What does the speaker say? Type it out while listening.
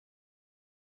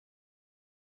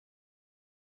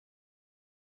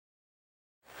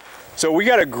So we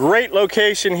got a great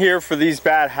location here for these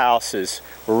bat houses.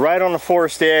 We're right on the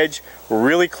forest edge. We're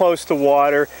really close to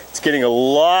water. It's getting a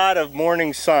lot of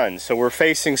morning sun, so we're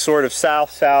facing sort of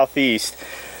south-southeast.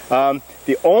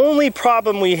 The only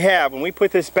problem we have when we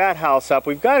put this bat house up,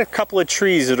 we've got a couple of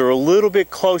trees that are a little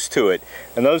bit close to it,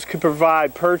 and those could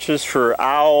provide perches for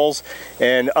owls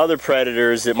and other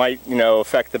predators that might,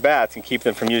 affect the bats and keep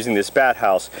them from using this bat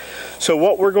house. So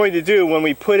what we're going to do when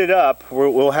we put it up,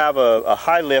 we'll have a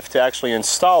high lift to actually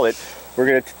install it. We're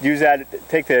going to use that,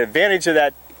 take the advantage of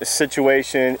that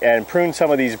situation and prune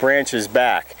some of these branches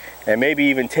back, and maybe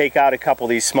even take out a couple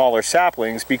of these smaller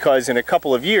saplings, because in a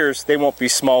couple of years they won't be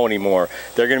small anymore.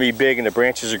 They're going to be big and the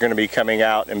branches are going to be coming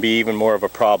out and be even more of a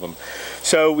problem.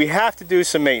 So we have to do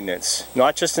some maintenance,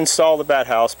 not just install the bat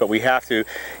house, but we have to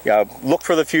look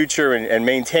for the future and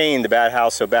maintain the bat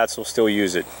house so bats will still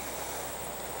use it.